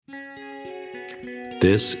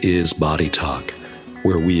This is Body Talk,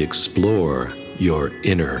 where we explore your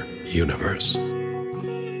inner universe.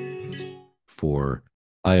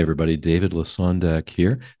 Hi, everybody. David Lasondak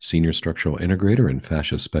here, Senior Structural Integrator and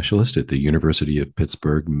Fascia Specialist at the University of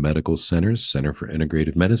Pittsburgh Medical Center's Center for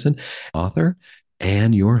Integrative Medicine, author,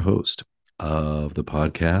 and your host of the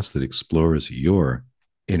podcast that explores your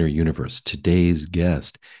inner universe. Today's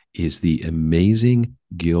guest is the amazing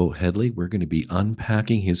Gil Hedley. We're going to be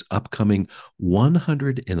unpacking his upcoming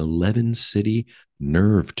 111 city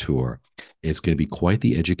nerve tour. It's going to be quite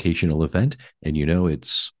the educational event. And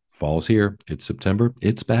it's fall's here, it's September,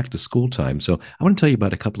 it's back to school time. So I want to tell you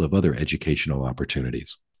about a couple of other educational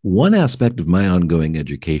opportunities. One aspect of my ongoing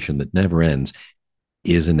education that never ends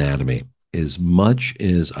is anatomy. As much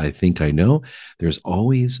as I think I know, there's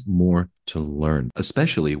always more to learn,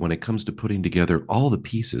 especially when it comes to putting together all the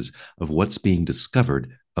pieces of what's being discovered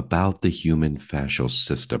about the human fascial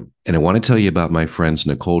system. And I want to tell you about my friends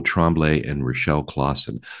Nicole Tremblay and Rochelle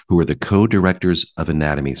Clausen, who are the co-directors of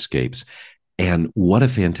Anatomyscapes. And what a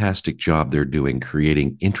fantastic job they're doing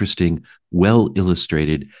creating interesting,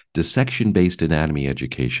 well-illustrated, dissection-based anatomy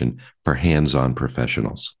education for hands-on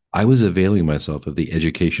professionals. I was availing myself of the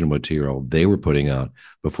educational material they were putting out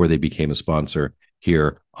before they became a sponsor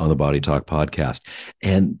here on the Body Talk podcast.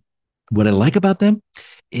 And what I like about them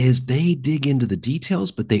is they dig into the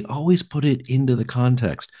details, but they always put it into the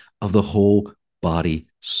context of the whole body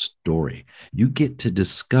story. You get to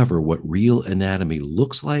discover what real anatomy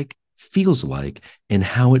looks like, feels like, and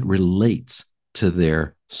how it relates to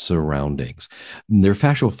their surroundings. Their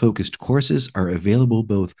fascial focused courses are available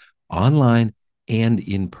both online and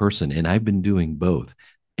in person, and I've been doing both.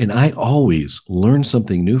 And I always learn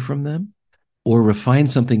something new from them or refine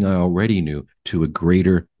something I already knew to a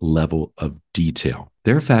greater level of detail.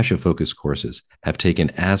 Their fascia focused courses have taken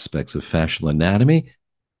aspects of fascial anatomy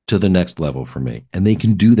to the next level for me, and they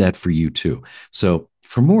can do that for you too. So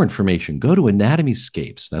for more information, go to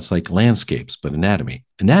Anatomyscapes. That's like landscapes, but anatomy.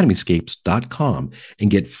 Anatomyscapes.com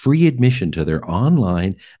and get free admission to their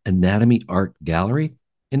online anatomy art gallery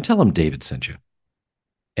and tell them David sent you.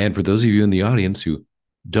 And for those of you in the audience who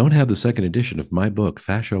don't have the second edition of my book,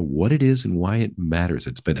 Fascia, What It Is and Why It Matters,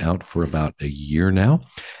 it's been out for about a year now,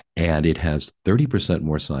 and it has 30%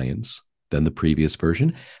 more science than the previous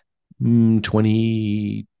version,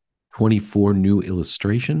 24 new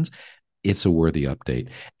illustrations. It's a worthy update.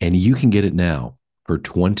 And you can get it now for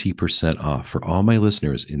 20% off for all my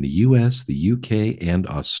listeners in the US, the UK, and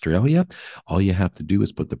Australia. All you have to do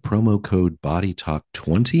is put the promo code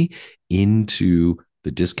BODYTALK20 into the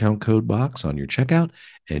discount code box on your checkout,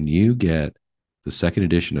 and you get the second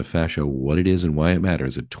edition of Fascia, What It Is and Why It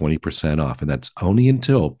Matters at 20% off. And that's only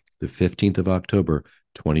until the 15th of October,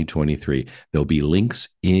 2023. There'll be links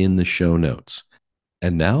in the show notes.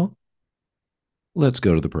 And now, let's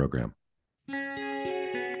go to the program.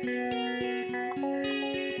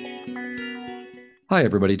 Hi,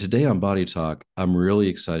 everybody. Today on Body Talk, I'm really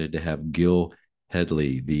excited to have Gil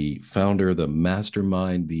Hedley, the founder, the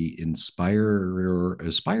mastermind, the inspirer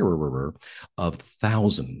of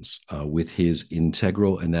thousands with his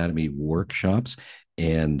integral anatomy workshops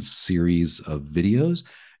and series of videos.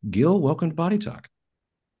 Gil, welcome to Body Talk.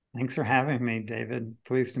 Thanks for having me, David.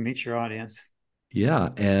 Pleased to meet your audience. Yeah,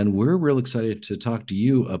 and we're real excited to talk to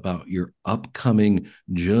you about your upcoming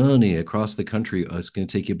journey across the country. It's going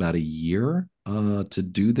to take you about a year to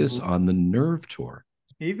do this on the Nerve Tour.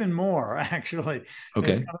 Even more, actually.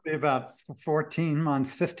 Okay. It's going to be about 14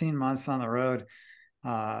 months, 15 months on the road.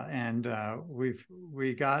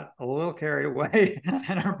 We got a little carried away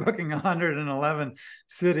and are booking 111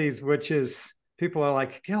 cities, which is, people are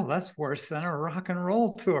like, Gil, that's worse than a rock and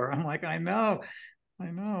roll tour. I'm like, I know.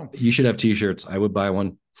 You should have t-shirts. I would buy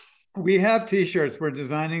one. We have t-shirts. We're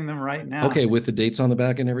designing them right now. Okay, with the dates on the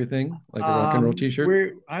back and everything, like a rock and roll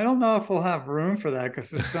t-shirt. I don't know if we'll have room for that because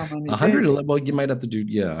there's so many. 111. Well, you might have to do.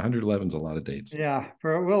 Yeah, 111 is a lot of dates. Yeah,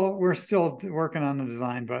 we're still working on the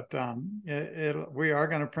design, but we are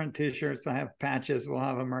going to print t-shirts. I have patches. We'll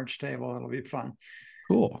have a merch table. It'll be fun.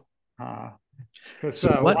 Cool. Why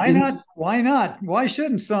not? Why not? Why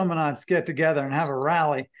shouldn't somnauts get together and have a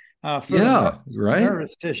rally? For the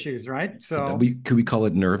nervous tissues, right? So could we call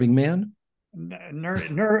it Nerving Man?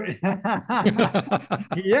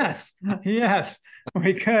 Yes,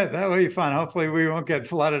 we could. That would be fun. Hopefully, we won't get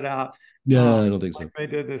flooded out. No, I don't think so. Like they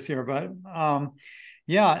did this year, but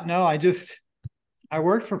yeah, no. I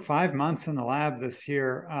worked for 5 months in the lab this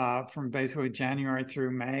year, from basically January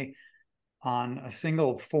through May, on a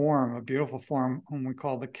single form, a beautiful form, whom we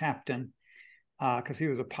call the captain. Because he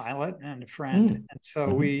was a pilot and a friend. And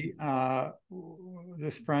so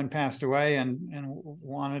this friend passed away and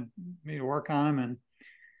wanted me to work on him. And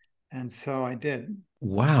And so I did.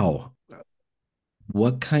 Wow.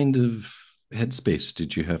 What kind of headspace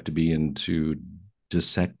did you have to be in to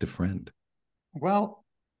dissect a friend? Well,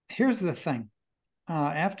 here's the thing.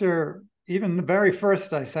 After even the very first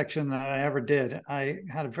dissection that I ever did, I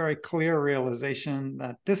had a very clear realization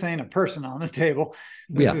that this ain't a person on the table.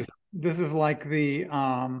 This Yeah, is this is like the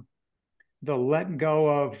let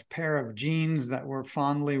go of pair of jeans that were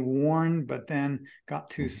fondly worn, but then got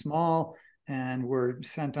too small and were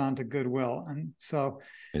sent on to Goodwill. And so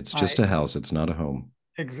it's I just a house. It's not a home.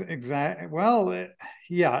 exact well,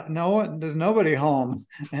 yeah, no, there's nobody home,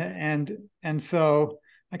 and so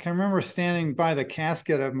I can remember standing by the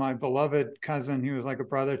casket of my beloved cousin. He was like a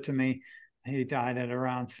brother to me. He died at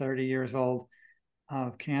around 30 years old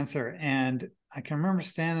of cancer, and I can remember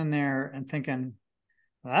standing there and thinking,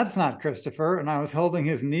 that's not Christopher. And I was holding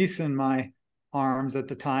his niece in my arms at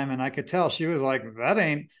the time, and I could tell she was like, that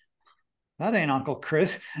ain't Uncle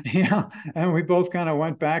Chris, you know. And we both kind of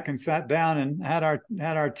went back and sat down and had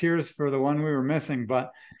our tears for the one we were missing.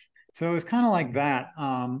 But so it was kind of like that.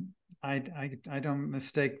 I don't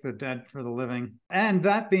mistake the dead for the living. And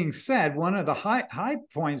that being said, one of the high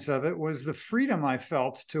points of it was the freedom I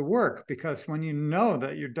felt to work, because when you know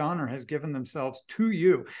that your donor has given themselves to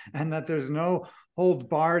you and that there's no hold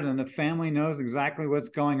barred and the family knows exactly what's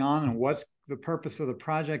going on and what's the purpose of the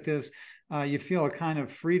project is, you feel a kind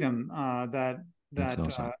of freedom That's that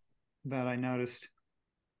awesome. that I noticed.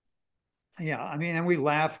 Yeah, I mean, and we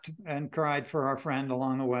laughed and cried for our friend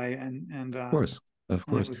along the way, Of course. Of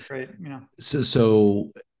and it course. was great, you know. So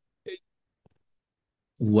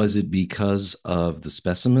was it because of the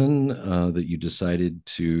specimen that you decided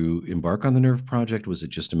to embark on the nerve project? Was it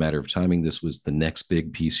just a matter of timing? This was the next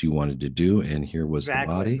big piece you wanted to do, and here was the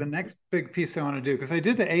Exactly. The body? next big piece I want to do, because I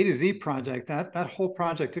did the A to Z project. That whole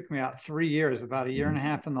project took me about 3 years, about a year and a Mhm.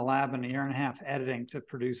 half in the lab and a year and a half editing to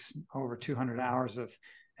produce over 200 hours of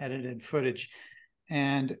edited footage.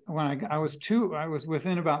 And when I was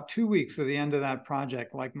within about 2 weeks of the end of that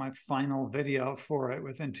project, like my final video for it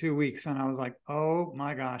within 2 weeks. And I was like, oh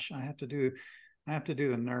my gosh, I have to do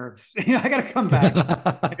the nerves. I got to come back.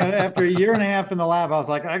 After a year and a half in the lab, I was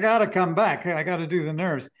like, I got to come back. I got to do the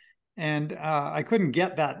nerves. And I couldn't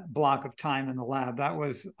get that block of time in the lab. That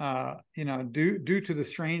was, due to the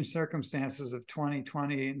strange circumstances of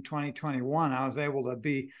 2020 and 2021. I was able to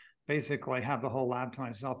basically have the whole lab to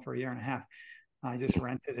myself for a year and a half. I just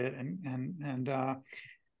rented it, and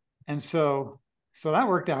so that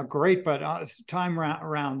worked out great. But time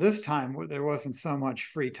around this time, there wasn't so much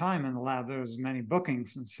free time in the lab. There was many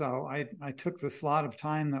bookings, and so I took the slot of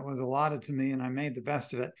time that was allotted to me, and I made the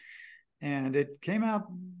best of it. And it came out.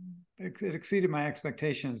 It exceeded my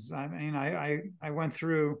expectations. I mean, I went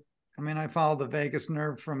through. I mean, I followed the vagus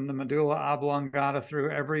nerve from the medulla oblongata through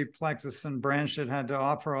every plexus and branch it had to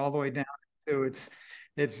offer, all the way down to its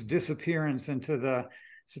disappearance into the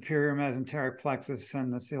superior mesenteric plexus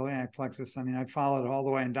and the celiac plexus. I mean, I followed it all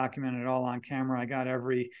the way and documented it all on camera. I got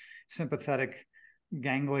every sympathetic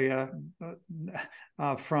ganglia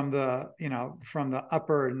from the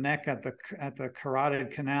upper neck at the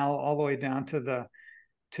carotid canal all the way down to the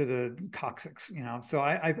coccyx. So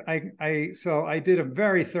I did a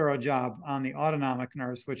very thorough job on the autonomic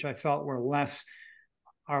nerves, which I felt were less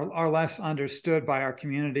understood by our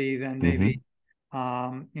community than maybe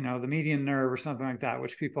Hmm. the median nerve or something like that,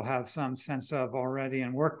 which people have some sense of already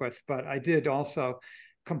and work with. But I did also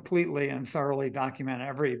completely and thoroughly document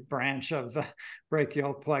every branch of the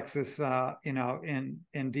brachial plexus,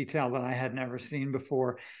 in detail that I had never seen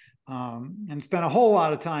before. And spent a whole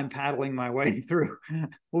lot of time paddling my way through,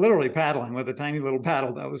 literally paddling with a tiny little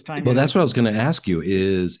paddle that was tiny Well, enough. that's what I was going to ask you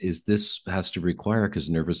is this has to require, because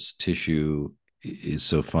nervous tissue is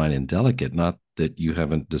so fine and delicate, not that you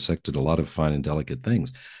haven't dissected a lot of fine and delicate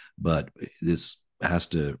things, but this has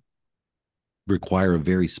to require a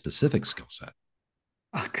very specific skill set.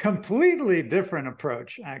 A completely different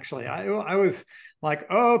approach, actually. I was like,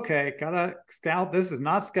 oh, okay, gotta scalp. This is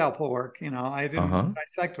not scalpel work. I didn't Uh-huh.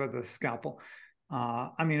 dissect with a scalpel.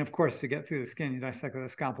 I mean, of course, to get through the skin, you dissect with a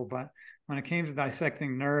scalpel. But when it came to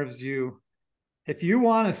dissecting nerves, if you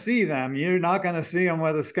want to see them, you're not going to see them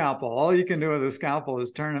with a scalpel. All you can do with a scalpel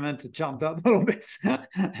is turn them into chopped up little bits.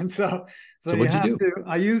 And so So you what'd you have do? to.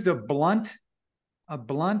 I used a blunt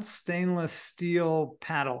stainless steel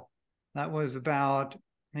paddle that was about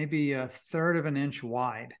maybe a third of an inch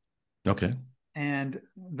wide. Okay. And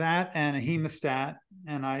that and a hemostat.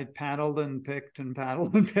 and I paddled and picked and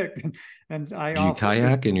paddled and picked, and I Did you also just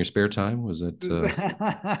kayak in your spare time? Was it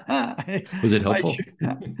I, was it I helpful?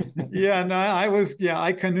 yeah, no, I was, yeah,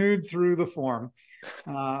 I canoed through the form,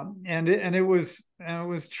 and it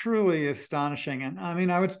was truly astonishing. And I mean,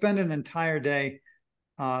 I would spend an entire day,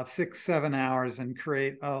 6, 7 hours, and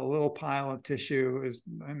create a little pile of tissue is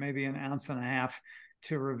maybe an ounce and a half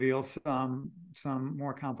to reveal some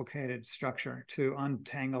more complicated structure, to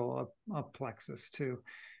untangle a plexus, to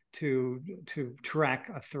track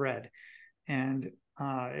a thread. And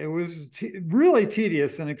it was really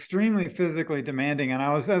tedious and extremely physically demanding. And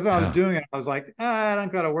as I was Yeah. doing it, I was like, I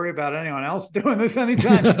don't got to worry about anyone else doing this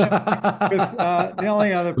anytime soon. Because the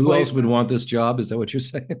only other Who else place, would want this job? Is that what you're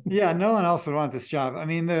saying? yeah, no one else would want this job. I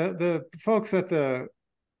mean, the folks at the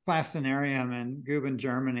Plastinarium in Guben,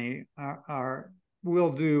 Germany, are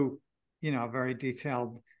will do, very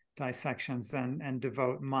detailed dissections and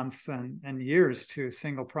devote months and years to a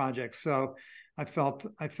single project. So I felt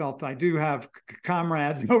I do have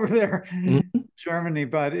comrades over there in Mhm. Germany,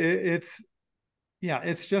 but it's, yeah,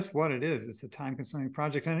 it's just what it is. It's a time consuming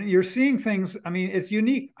project. And you're seeing things. I mean, it's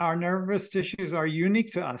unique. Our nervous tissues are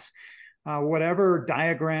unique to us. Whatever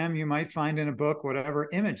diagram you might find in a book, whatever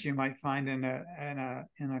image you might find in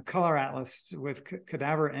a color atlas with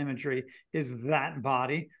cadaver imagery, is that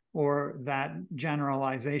body or that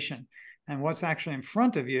generalization. And what's actually in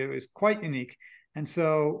front of you is quite unique. And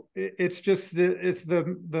so it's just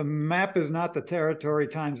the map is not the territory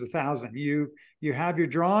times 1,000. You have your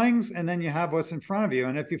drawings, and then you have what's in front of you.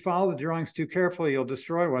 And if you follow the drawings too carefully, you'll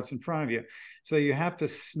destroy what's in front of you. So you have to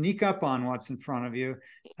sneak up on what's in front of you,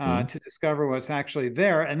 to discover what's actually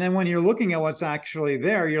there. And then when you're looking at what's actually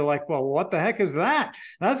there, you're like, well, what the heck is that?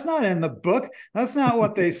 That's not in the book. That's not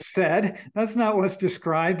what they said. That's not what's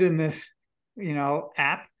described in this,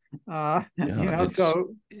 app. Yeah,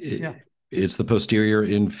 So yeah. it's the posterior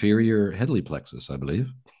inferior Hedley plexus, I believe.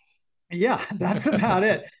 Yeah, that's about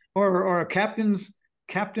it. Or a captain's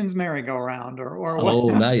merry-go-round, or what, Oh,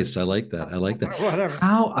 nice. I like that. I like that. or whatever.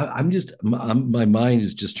 I'm just my mind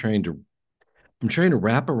is just I'm trying to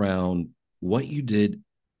wrap around what you did,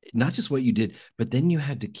 not just what you did, but then you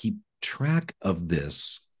had to keep track of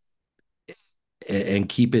this and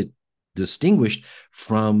keep it distinguished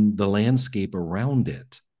from the landscape around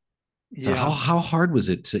it. So Yeah, how hard was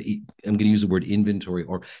it to, I'm going to use the word inventory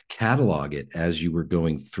or catalog it as you were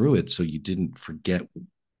going through it so you didn't forget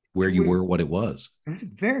where it you was were, what it was? it was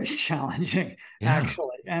very challenging, Yeah. actually.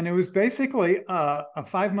 And it was basically a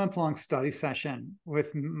 5 month long study session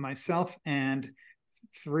with myself and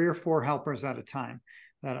 3 or 4 helpers at a time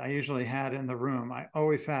that I usually had in the room. I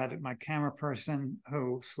always had my camera person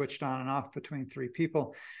who switched on and off between 3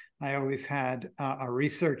 people. I always had a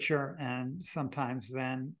researcher, and sometimes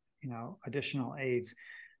then, additional aides.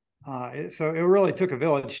 So it really took a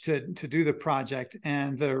village to do the project.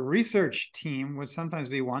 And the research team would sometimes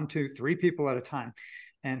be 1, 2, 3 people at a time.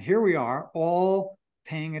 And here we are, all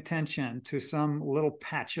paying attention to some little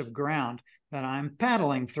patch of ground that I'm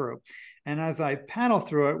paddling through. And as I paddle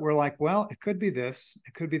through it, we're like, well, it could be this,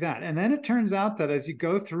 it could be that. And then it turns out that as you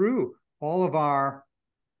go through all of our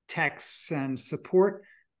texts and support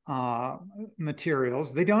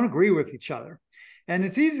materials, they don't agree with each other. And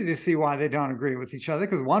it's easy to see why they don't agree with each other,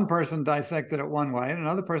 because one person dissected it one way and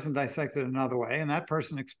another person dissected it another way, and that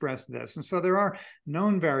person expressed this. And so there are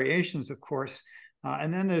known variations, of course.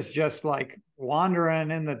 And then there's just like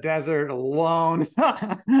wandering in the desert alone,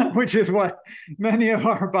 which is what many of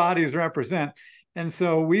our bodies represent. And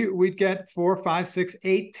so we'd get 4, 5, 6,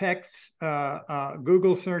 8 texts,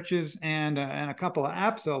 Google searches, and a couple of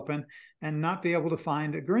apps open, and not be able to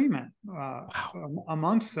find agreement Wow.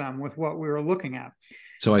 amongst them with what we were looking at.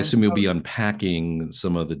 So I And assume you'll so, be unpacking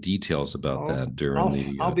some of the details about oh, that during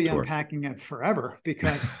the I'll be tour. unpacking it forever,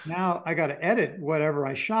 because now I got to edit whatever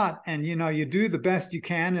I shot. And you do the best you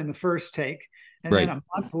can in the first take, and then Right.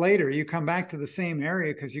 a month later you come back to the same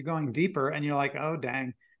area because you're going deeper, and you're like, oh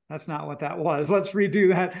dang, that's not what that was. Let's redo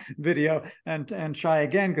that video and try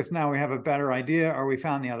again, because now we have a better idea, or we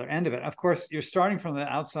found the other end of it. Of course, you're starting from the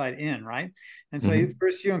outside in, right? And so Mhm.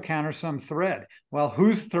 first you encounter some thread. Well,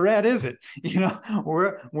 whose thread is it?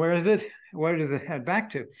 Where is it? Where does it head back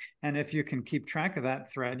to? And if you can keep track of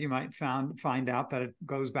that thread, you might find out that it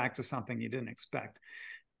goes back to something you didn't expect.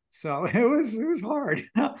 So it was hard.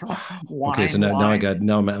 Wow. Okay, so Wine, now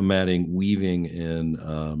wine. I'm adding weaving and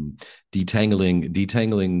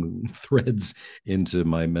detangling threads into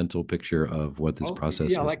my mental picture of what this Oh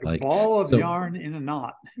process yeah, was like a like. ball of So yarn in a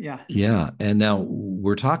knot. Yeah. yeah, and now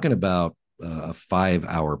we're talking about a 5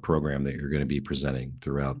 hour program that you're going to be presenting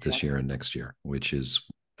throughout this Yes. year and next year, which is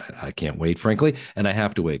I can't wait, frankly, and I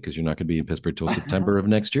have to wait because you're not going to be in Pittsburgh till September of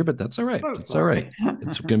next year. But that's all right. So That's all right. sorry.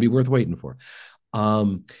 It's going to be worth waiting for.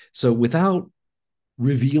 So without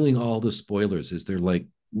revealing all the spoilers, is there like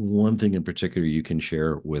one thing in particular you can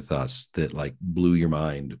share with us that like blew your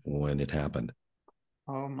mind when it happened?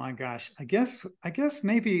 Oh my gosh. I guess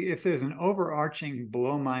maybe if there's an overarching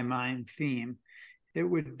blow my mind theme, it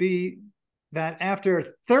would be that after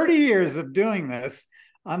 30 years of doing this,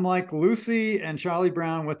 I'm like Lucy and Charlie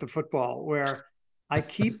Brown with the football, where I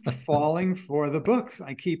keep falling for the books.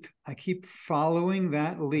 I keep following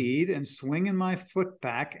that lead and swinging my foot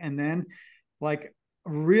back, and then, like,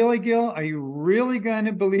 really, Gil, are you really going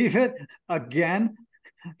to believe it again?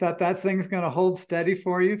 That thing's going to hold steady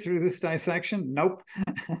for you through this dissection? Nope.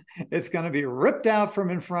 It's going to be ripped out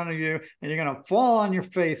from in front of you, and you're going to fall on your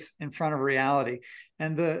face in front of reality.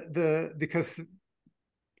 And because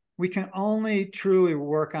we can only truly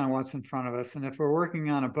work on what's in front of us, and if we're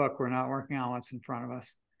working on a book, we're not working on what's in front of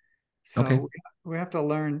us. Okay. So we have to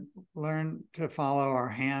learn to follow our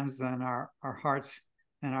hands and our hearts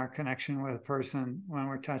and our connection with a person when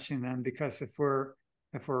we're touching them, because if we're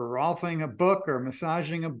rolfing a book or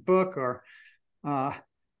massaging a book or uh,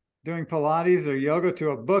 doing Pilates or yoga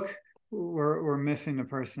to a book, we're missing the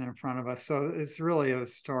person in front of us. So it's really a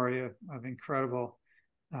story of incredible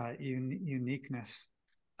uniqueness.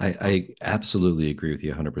 I absolutely agree with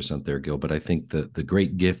you 100% there, Gil. But I think the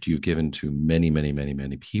great gift you've given to many, many, many,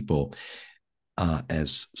 many people,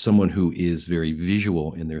 as someone who is very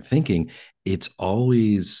visual in their thinking, it's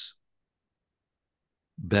always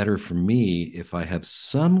better for me if I have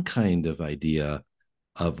some kind of idea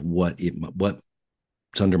of what's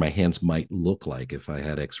under my hands might look like if I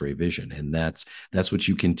had X-ray vision, and that's what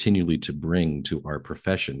you continually to bring to our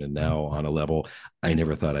profession, and now on a level I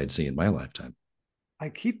never thought I'd see in my lifetime. I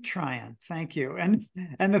keep trying. Thank you.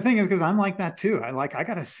 And the thing is, because I'm like that too. I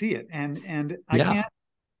got to see it, and I Yeah, can't.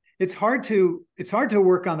 It's hard to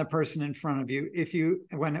work on the person in front of you if you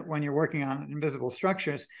when you're working on invisible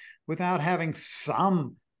structures without having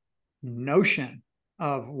some notion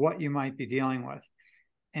of what you might be dealing with.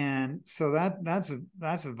 And so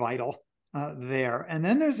that's vital there. And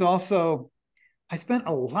then there's also, I spent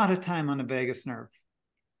a lot of time on the vagus nerve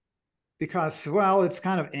because, well, it's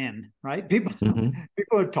kind of in, right? People mm-hmm.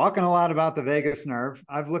 people are talking a lot about the vagus nerve.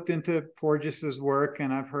 I've looked into Porges's work,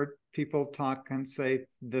 and I've heard people talk and say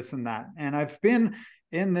this and that. And I've been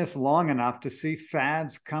in this long enough to see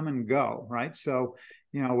fads come and go, right? So,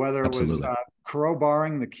 whether it was Absolutely.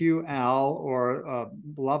 crowbarring the QL, or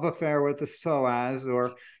love affair with the psoas,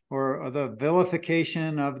 or the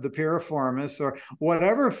vilification of the piriformis, or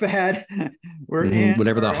whatever fad we're Mm-hmm. in,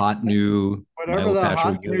 Whatever the or hot new whatever the myofascial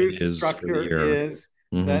hot unit new is for the structure year. is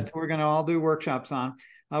Mm-hmm. that we're going to all do workshops on,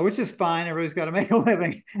 which is fine. Everybody's got to make a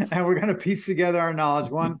living, and we're going to piece together our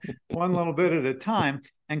knowledge one little bit at a time.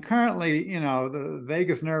 And currently, the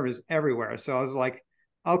vagus nerve is everywhere. So I was like,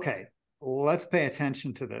 okay, let's pay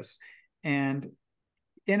attention to this. And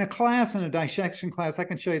in a dissection class, I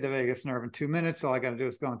can show you the vagus nerve in 2 minutes. All I got to do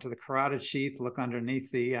is go into the carotid sheath, look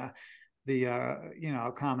underneath the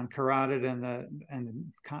common carotid and the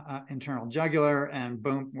internal jugular, and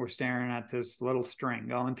boom, we're staring at this little string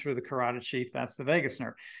going through the carotid sheath. That's the vagus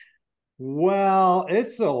nerve. Well,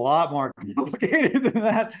 it's a lot more complicated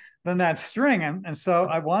than that string, and so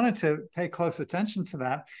I wanted to pay close attention to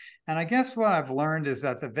that. And I guess what I've learned is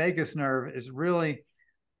that the vagus nerve is really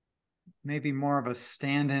maybe more of a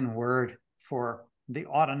stand-in word for the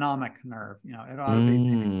autonomic nerve. It ought to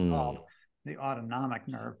be called Mm. the autonomic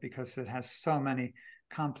nerve because it has so many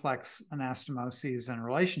complex anastomoses and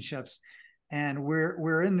relationships. And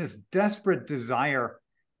we're in this desperate desire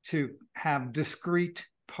to have discrete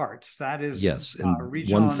parts. That is Yes, and one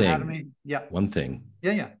regional thing, anatomy. Yeah, one thing.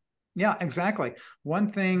 yeah, yeah, yeah, exactly. One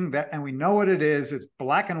thing and we know what it is. It's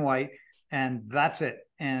black and white, and that's it.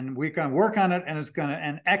 And we're going to work on it, and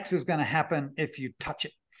and X is going to happen if you touch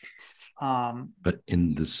it. Um, But in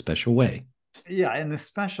this special way. yeah, in the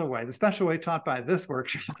special way taught by this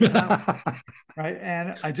workshop, right?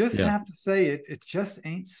 And I just Yeah. have to say, it just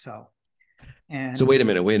ain't so. So And wait a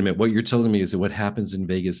minute, wait a minute. What you're telling me is that what happens in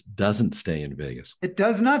Vegas doesn't stay in Vegas. it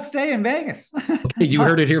does not stay in Vegas. Okay, you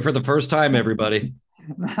heard it here for the first time, everybody.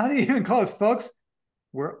 Not even close, folks.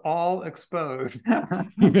 We're all exposed. But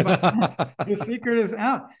the secret is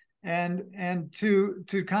out. And to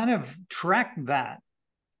kind of track that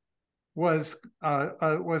was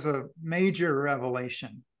a major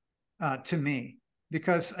revelation to me,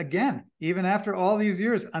 because again, even after all these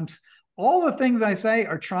years, all the things I say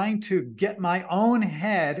are trying to get my own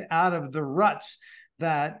head out of the ruts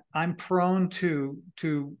that I'm prone to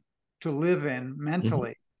live in Mhm.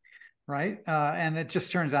 mentally, right? And it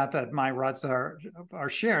just turns out that my ruts are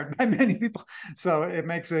shared by many people, so it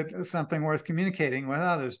makes it something worth communicating with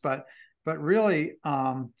others. But really,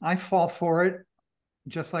 I fall for it.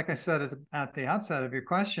 Just like I said at the outset of your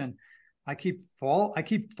question, I keep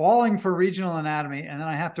falling for regional anatomy, and then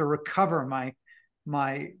I have to recover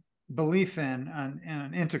my belief in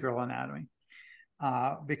an integral anatomy,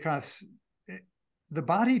 because the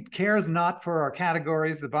body cares not for our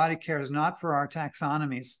categories. The body cares not for our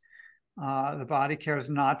taxonomies. The body cares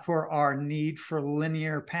not for our need for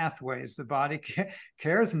linear pathways. The body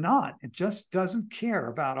cares not. It just doesn't care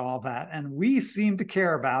about all that. And we seem to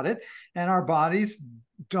care about it, and our bodies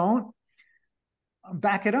don't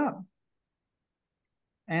back it up.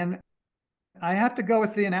 And I have to go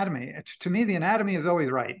with the anatomy. To me, the anatomy is always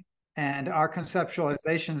right. And our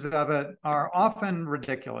conceptualizations of it are often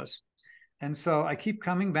ridiculous. And so I keep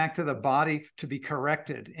coming back to the body to be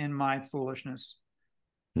corrected in my foolishness.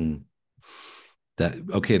 Hmm. That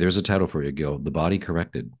okay? There's a title for you, Gil. The Body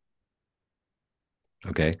Corrected.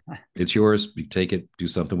 Okay, it's yours. You take it. Do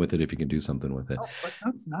something with it if you can do something with it. Oh, but no,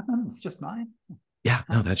 it's nothing. It's just mine. Yeah,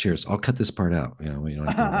 no, that's yours. I'll cut this part out. We don't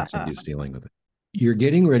have to worry about somebody stealing with it. You're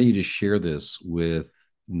getting ready to share this with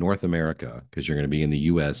North America because you're going to be in the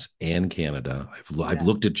US and Canada. I've Yes.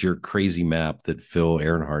 looked at your crazy map that Phil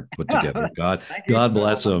Earnhardt put together. Thank you, God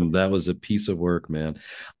bless Phil. him. That was a piece of work, man.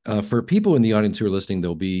 For people in the audience who are listening,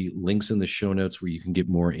 there'll be links in the show notes where you can get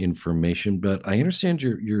more information. But I understand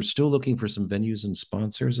you're still looking for some venues and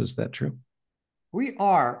sponsors. Is that true? We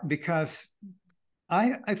are, because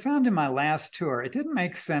I found in my last tour, it didn't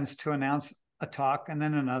make sense to announce a talk and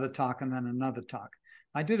then another talk and then another talk.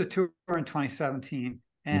 I did a tour in 2017,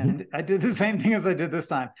 Mm-hmm. and I did the same thing as I did this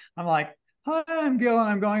time. I'm like, hi, I'm Gil, and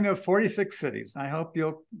I'm going to 46 cities. I hope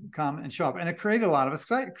you'll come and show up. And it created a lot of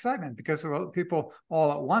excitement because people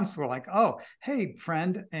all at once were like, oh, hey,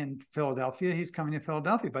 friend in Philadelphia, he's coming to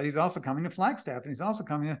Philadelphia, but he's also coming to Flagstaff, and he's also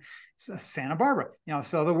coming to Santa Barbara.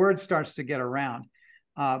 So the word starts to get around.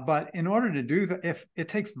 But in order to do that, if it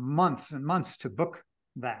takes months and months to book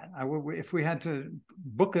that, if we had to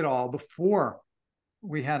book it all before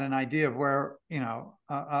we had an idea of where,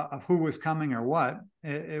 of who was coming or what,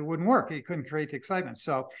 it wouldn't work. You couldn't create the excitement.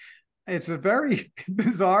 So it's a very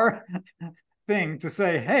bizarre thing to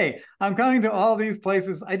say, hey, I'm coming to all these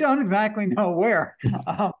places. I don't exactly know where.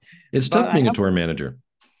 Um, It's but tough I being a am. tour manager.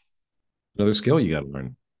 Another skill you got to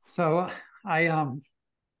learn. So I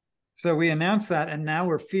So we announced that, and now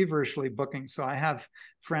we're feverishly booking. So I have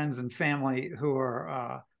friends and family who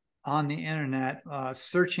are on the internet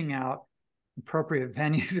searching out appropriate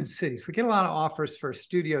venues and cities. We get a lot of offers for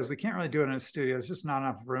studios. We can't really do it in a studio. There's just not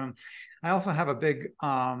enough room. I also have a big,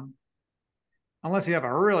 unless you have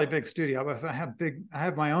a really big studio, but I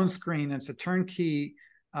have my own screen. It's a turnkey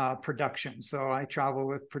production. So I travel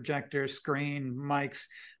with projector, screen, mics,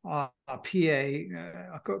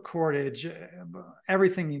 PA, cordage,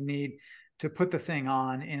 everything you need to put the thing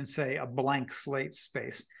on in, say, a blank slate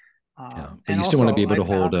space. Yeah, but And you still want to be also, able I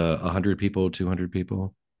to hold found, 100 people, 200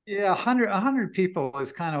 people. yeah, 100 people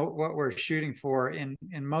is kind of what we're shooting for in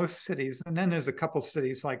most cities. And then there's a couple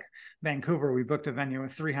cities like Vancouver. We booked a venue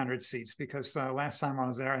with 300 seats because last time I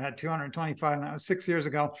was there, I had 225, and that was 6 years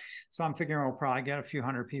ago. So I'm figuring we'll probably get a few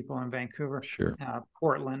hundred people in Vancouver, Sure.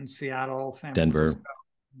 Portland, Seattle, San Denver. Francisco,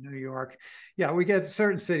 New York. Yeah, we get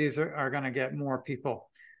certain cities are going to get more people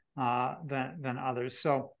than others.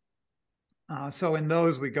 So in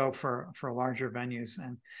those we go for larger venues,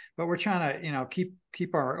 but we're trying to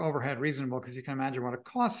keep our overhead reasonable, because you can imagine what it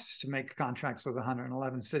costs to make contracts with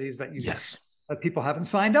 111 cities Yes. that people haven't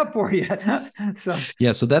signed up for yet. So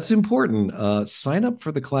Yeah, so that's important. Sign up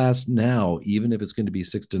for the class now, even if it's going to be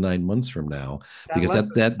 6 to 9 months from now, that because lets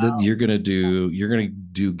us that you're going to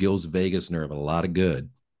do Gil's Vegas nerve a lot of good,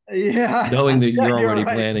 know. Yeah, knowing that yeah, you're you're already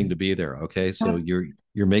right. planning to be there. Okay, so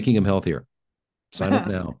you're making him healthier. Sign up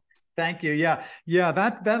now. Thank you. Yeah, yeah.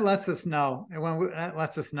 That lets us know, and that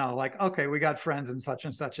lets us know, like, okay, we got friends in such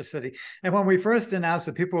and such a city. And when we first announced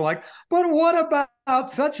it, people were like, "But what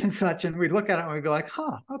about such and such?" And we look at it and we'd be like,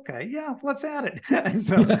 "Huh, okay, yeah, let's add it." And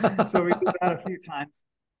so we did that a few times,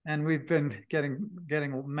 and we've been getting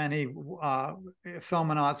many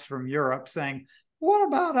Solmanauts from Europe saying, "What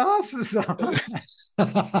about us?" So,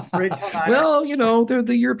 Rachel and I are Well,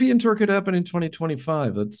 the European tour could happen in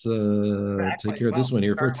 2025. Let's take exactly, care of this well, one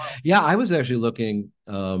here very first. well. Yeah, I was actually looking.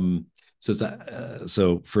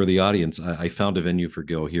 So for the audience, I found a venue for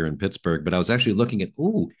Gil here in Pittsburgh, but I was actually looking at,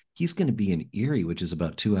 he's going to be in Erie, which is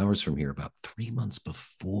about 2 hours from here, about 3 months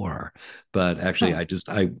before. But actually,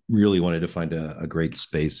 I really wanted to find a great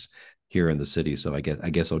space here in the city, so I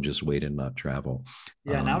guess I'll just wait and not travel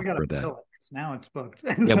Yeah, now we got to for that. fill it. Now it's booked.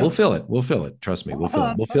 Yeah, we'll fill it. We'll fill it. Trust me, we'll fill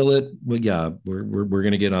it. We'll fill it. Well, yeah, we're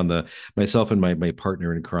gonna get on the myself and my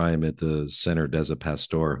partner in crime at the center, Deza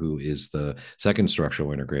Pastor, who is the second structural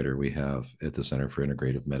integrator we have at the Center for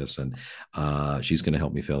Integrative Medicine. She's gonna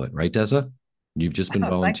help me fill it, right, Deza? You've just been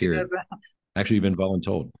Thank you, volunteered. Deza. Actually, you've been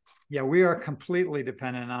voluntold. Yeah, we are completely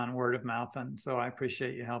dependent on word of mouth. And so I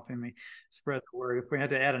appreciate you helping me spread the word. If we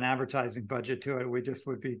had to add an advertising budget to it, we just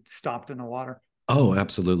would be stopped in the water. Oh,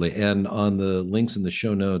 absolutely. And on the links in the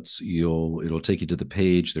show notes, it'll take you to the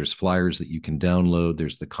page. There's flyers that you can download.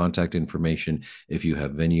 There's the contact information if you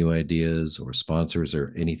have venue ideas or sponsors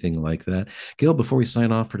or anything like that. Gil, before we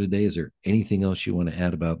sign off for today, is there anything else you want to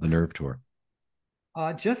add about the Nerve Tour?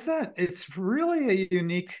 Just that it's really a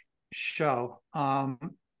unique show.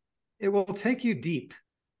 It will take you deep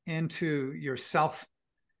into yourself.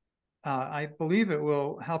 I believe it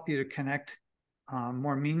will help you to connect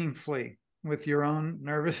more meaningfully with your own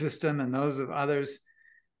nervous system and those of others.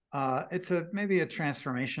 It's maybe a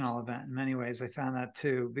transformational event in many ways. I found that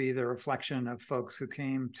to be the reflection of folks who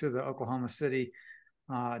came to the Oklahoma City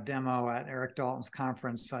demo at Eric Dalton's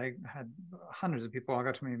conference. I had hundreds of people walk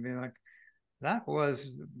up to me and be like, that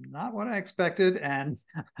was not what I expected, and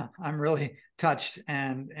I'm really touched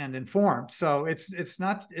and informed. So it's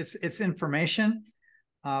information,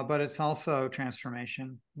 but it's also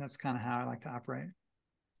transformation. That's kind of how I like to operate.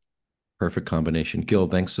 Perfect combination. Gil,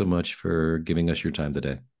 thanks so much for giving us your time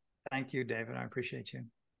today. Thank you, David. I appreciate you.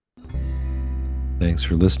 Thanks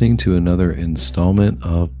for listening to another installment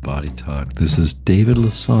of Body Talk. This is David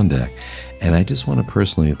Lasondak, and I just want to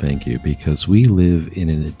personally thank you because we live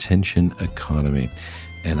in an attention economy,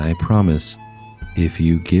 and I promise if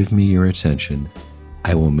you give me your attention,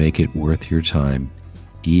 I will make it worth your time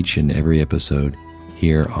each and every episode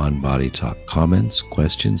here on Body Talk. Comments,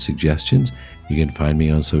 questions, suggestions, you can find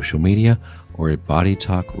me on social media or at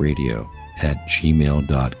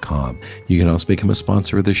bodytalkradio@gmail.com. You can also become a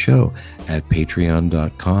sponsor of the show at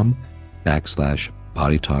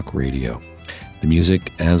patreon.com/bodytalkradio. The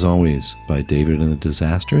music, as always, by David and the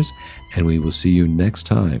Disasters, and we will see you next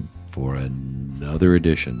time for another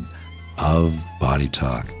edition of Body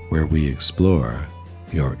Talk, where we explore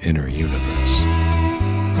your inner universe.